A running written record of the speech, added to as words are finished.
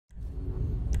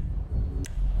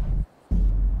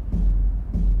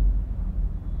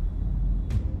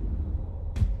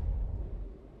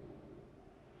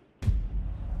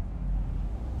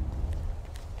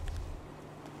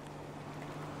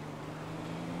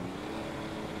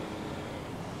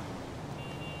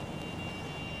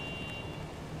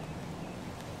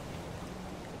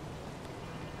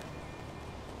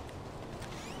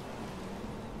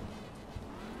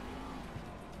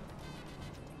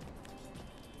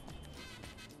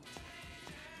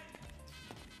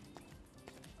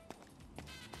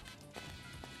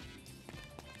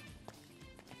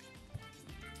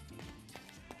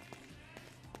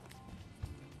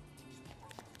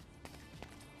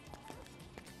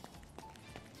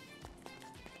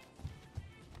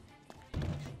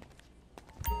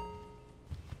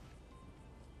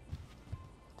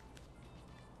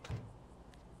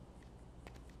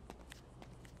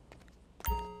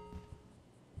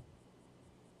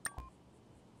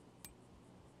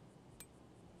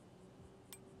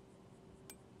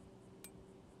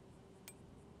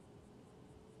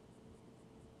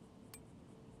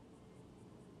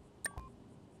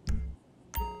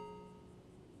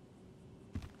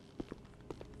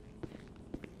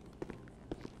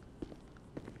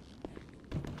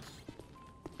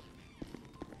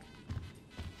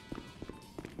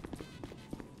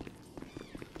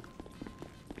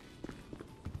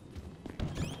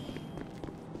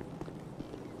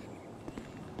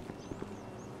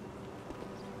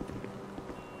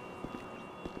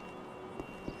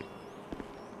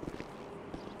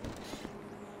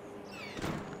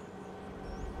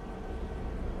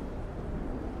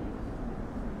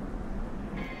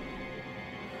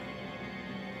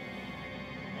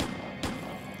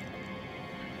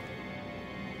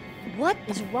What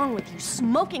is wrong with you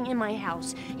smoking in my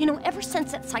house? You know, ever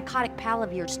since that psychotic pal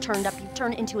of yours turned up, you've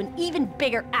turned into an even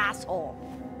bigger asshole.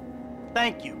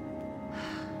 Thank you.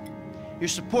 Your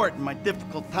support in my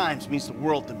difficult times means the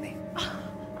world to me.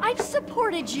 I've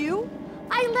supported you.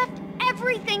 I left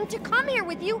everything to come here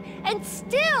with you, and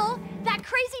still, that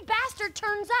crazy bastard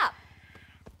turns up.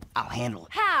 I'll handle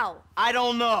it. How? I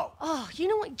don't know. Oh, you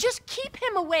know what? Just keep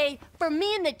him away from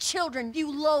me and the children,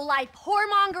 you low-life,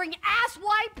 whoremongering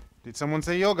asswipe! Did someone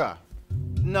say yoga?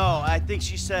 No, I think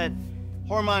she said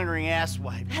whoremongering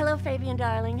asswipe. Hello, Fabian,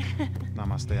 darling.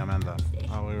 Namaste, Amanda.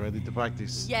 Are we ready to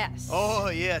practice? Yes. Oh,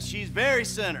 yeah, she's very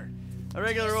centered. A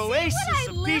regular oasis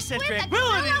of peace and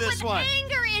tranquility, this one.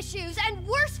 Anger issues and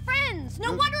worse friends. No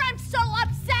wonder I'm so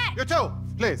upset. You too,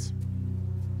 please.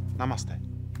 Namaste.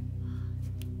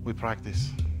 We practice.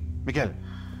 Miguel,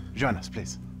 join us,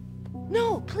 please.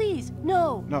 No, please,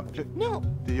 no. No, No.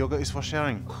 the yoga is for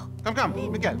sharing.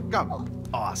 Come, Miguel, come.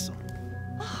 Awesome.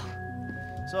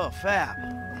 So, Fab,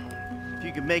 if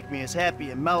you can make me as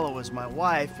happy and mellow as my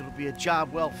wife, it'll be a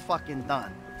job well fucking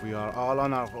done. We are all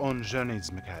on our own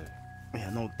journeys, Miguel. Yeah,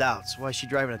 no doubts. Why is she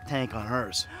driving a tank on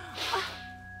hers?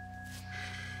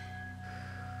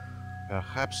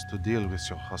 Perhaps to deal with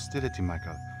your hostility,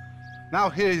 Michael. Now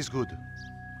here is good.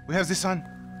 We have the sun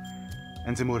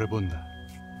and the moribunda.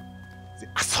 The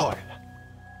asshole.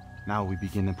 Now we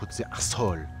begin and put the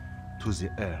asshole to the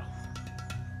earth.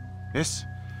 Yes,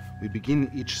 we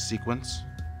begin each sequence.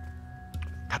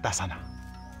 Tadasana.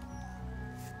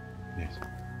 Yes.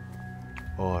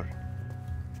 Or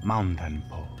mountain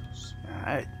pose. All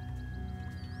right.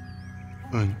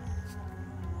 1,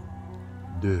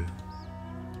 2,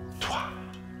 3.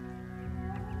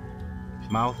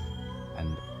 Mouth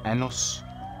and anus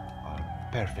are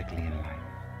perfectly in line.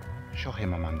 Show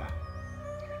him, Amanda.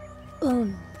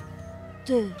 1,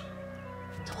 2,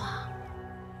 3.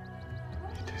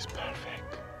 It is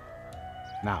perfect.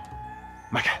 Now,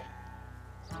 Michael.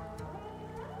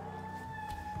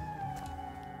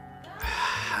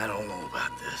 I don't know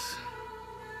about this.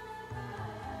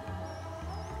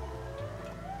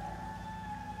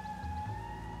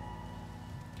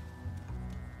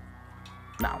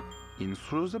 Now, in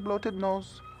through the bloated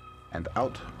nose, and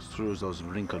out through those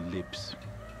wrinkled lips.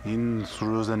 In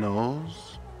through the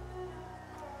nose.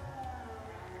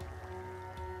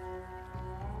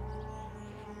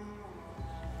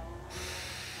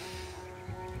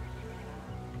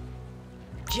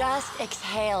 Just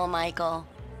exhale, Michael.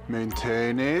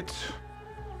 Maintain it.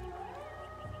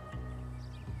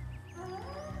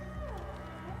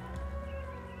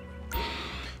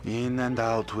 In and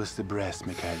out with the breath,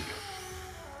 Mikael.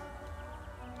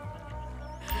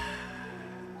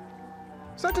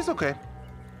 That is okay.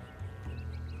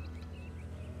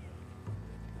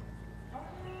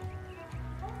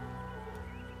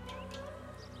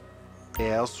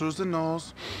 Air through the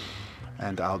nose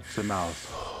and out the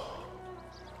mouth.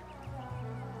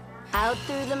 Out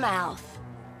through the mouth.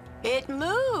 It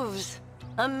moves.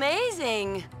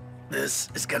 Amazing. This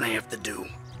is gonna have to do.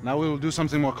 Now we will do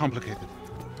something more complicated.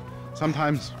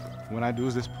 Sometimes, when I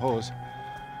do this pose,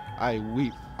 I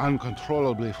weep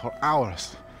uncontrollably for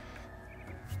hours.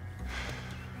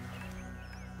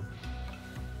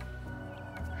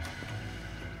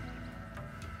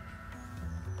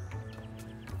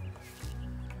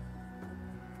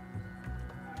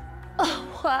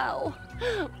 Oh, wow.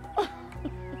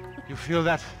 You feel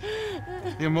that?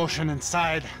 The emotion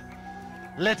inside.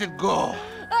 Let it go.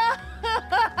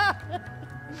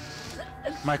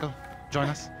 Michael, join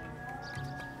us.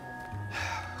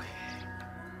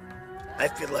 I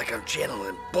feel like I'm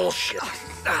channeling bullshit.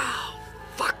 Ah,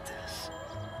 fuck this.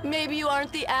 Maybe you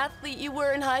aren't the athlete you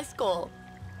were in high school.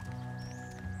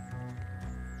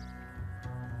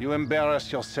 You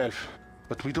embarrass yourself,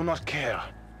 but we do not care.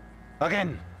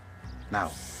 Again. Now,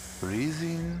 breathe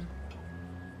in.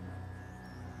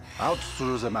 Out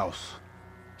through the mouth.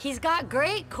 He's got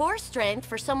great core strength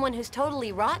for someone who's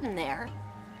totally rotten there.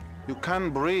 You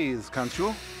can breathe, can't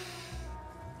you?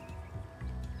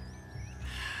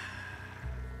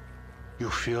 You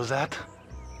feel that?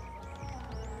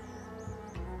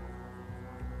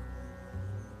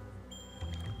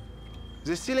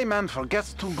 The silly man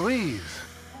forgets to breathe.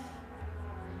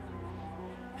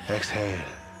 Exhale.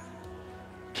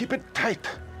 Keep it tight.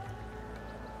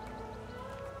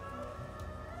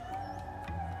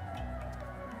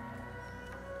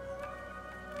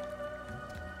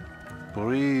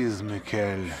 Breathe,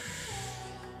 Mikael.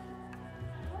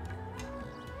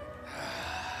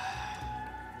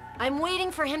 I'm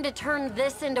waiting for him to turn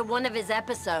this into one of his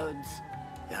episodes.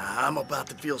 Yeah, I'm about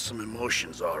to feel some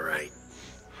emotions, all right.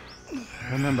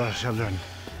 Remember, children,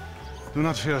 Do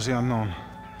not fear the unknown.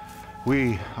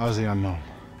 We are the unknown.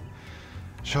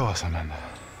 Show us, Amanda.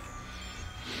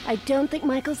 I don't think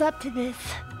Michael's up to this.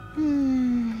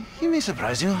 He may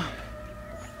surprise you.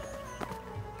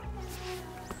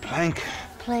 Plank.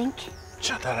 Plank?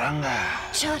 Chaturanga.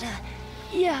 Chata.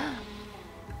 Yeah.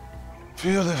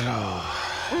 Feel the flow.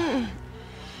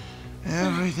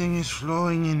 Everything is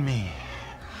flowing in me.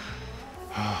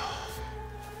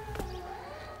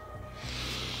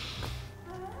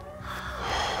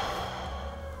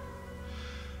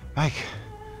 Mike,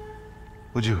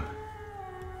 would you?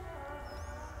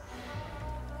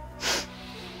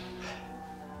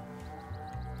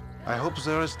 I hope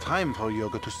there is time for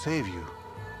yoga to save you.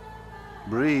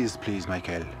 Breathe, please,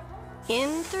 Michael.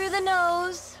 In through the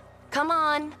nose. Come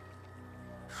on.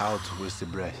 Out with the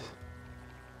breath.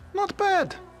 Not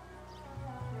bad.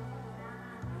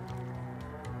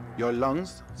 Your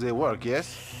lungs, they work,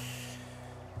 yes?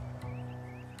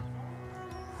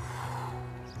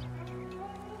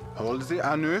 Hold the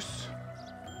anus.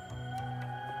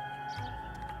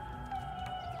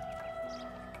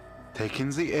 Take in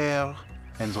the air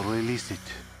and release it.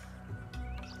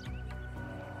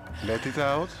 Let it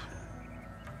out.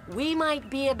 We might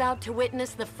be about to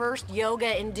witness the first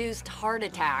yoga-induced heart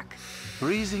attack.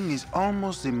 Breathing is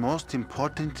almost the most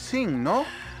important thing, no?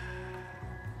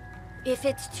 If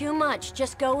it's too much,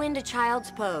 just go into child's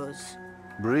pose.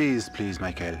 Breathe, please,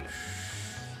 Michael.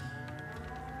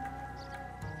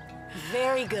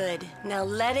 Very good. Now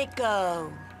let it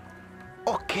go.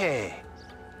 Okay.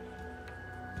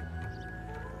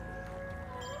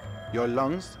 Your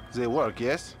lungs, they work,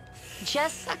 yes?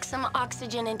 Just suck some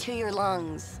oxygen into your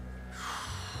lungs.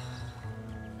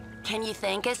 Can you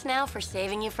thank us now for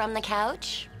saving you from the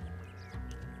couch?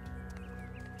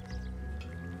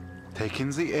 Take in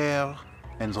the air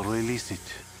and release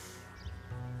it.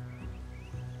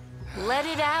 Let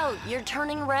it out. You're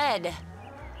turning red.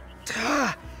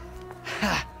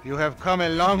 You have come a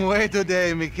long way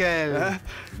today, Mikhail.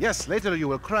 Yes, later you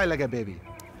will cry like a baby.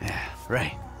 Yeah,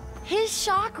 right. His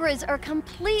chakras are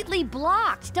completely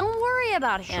blocked. Don't worry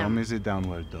about Show him. me the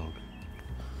downward dog.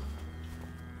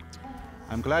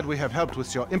 I'm glad we have helped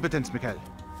with your impotence, Mikhail.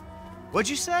 What'd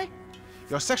you say?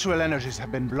 Your sexual energies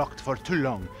have been blocked for too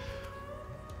long.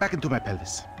 Back into my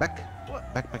pelvis. Back.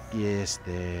 What? Back, back. Yes,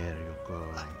 there you go.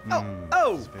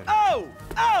 Oh!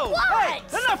 What? Hey,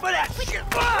 enough of that shit!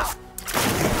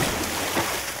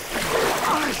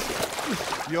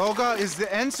 Yoga is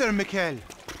the answer, Mikhail.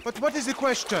 But what is the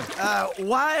question?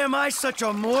 Why am I such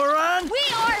a moron? We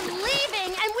are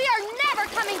leaving, and we are never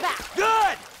coming back.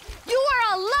 Good! You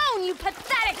are alone, you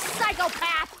pathetic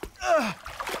psychopath.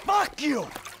 Fuck you!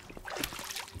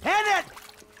 And that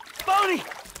phony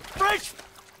French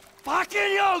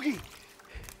fucking yogi!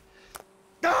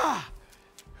 Ah!